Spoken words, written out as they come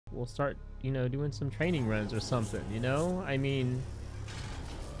we'll start, you know, doing some training runs or something, you know? I mean,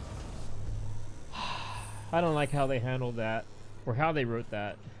 I don't like how they handled that or how they wrote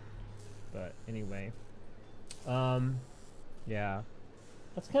that. But anyway, yeah,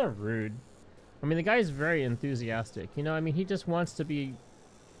 that's kind of rude. I mean, the guy's very enthusiastic, you know? I mean, he just wants to be,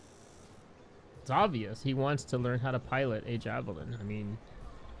 it's obvious, he wants to learn how to pilot a Javelin. I mean,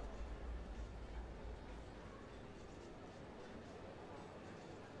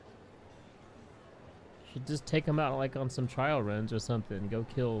 should just take him out like on some trial runs or something. Go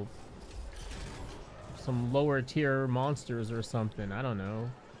kill some lower tier monsters or something. I don't know.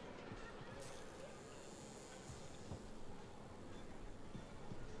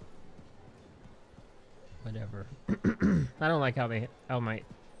 Whatever. I don't like how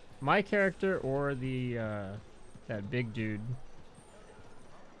my character or the that big dude,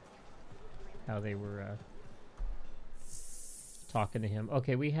 how they were talking to him.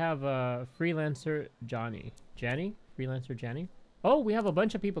 Okay, we have freelancer Johnny. Freelancer Johnny. Oh, we have a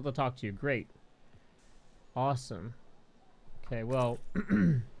bunch of people to talk to. Great. Awesome. Okay, well,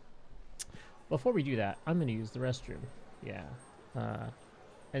 before we do that, I'm gonna use the restroom. Yeah.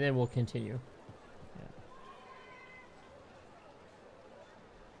 And then we'll continue. Yeah.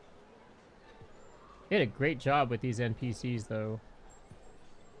 They did a great job with these NPCs, though.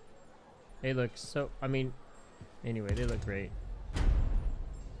 They look so... I mean, anyway, they look great.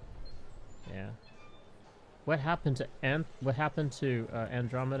 Yeah. What happened to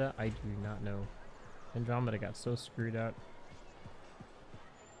Andromeda? I do not know. Andromeda got so screwed up.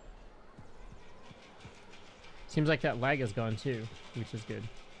 Seems like that lag is gone too, which is good.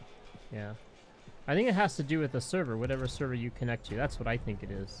 Yeah. I think it has to do with the server, whatever server you connect to. That's what I think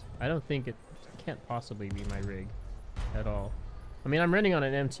it is. I don't think it can't possibly be my rig at all. I mean, I'm running on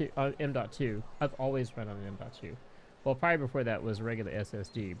an M.2. I've always run on an M.2. Well, probably before that was regular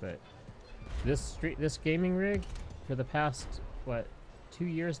SSD, but this gaming rig for the past, what, 2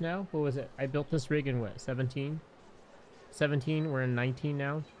 years now? What was it? I built this rig in what, 17? 17, we're in 19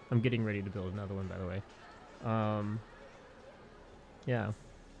 now. I'm getting ready to build another one, by the way. Yeah,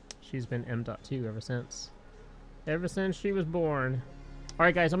 she's been M.2 ever since she was born. All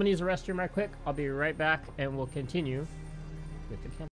right, guys, I'm gonna use the restroom right quick. I'll be right back, and we'll continue with the camera.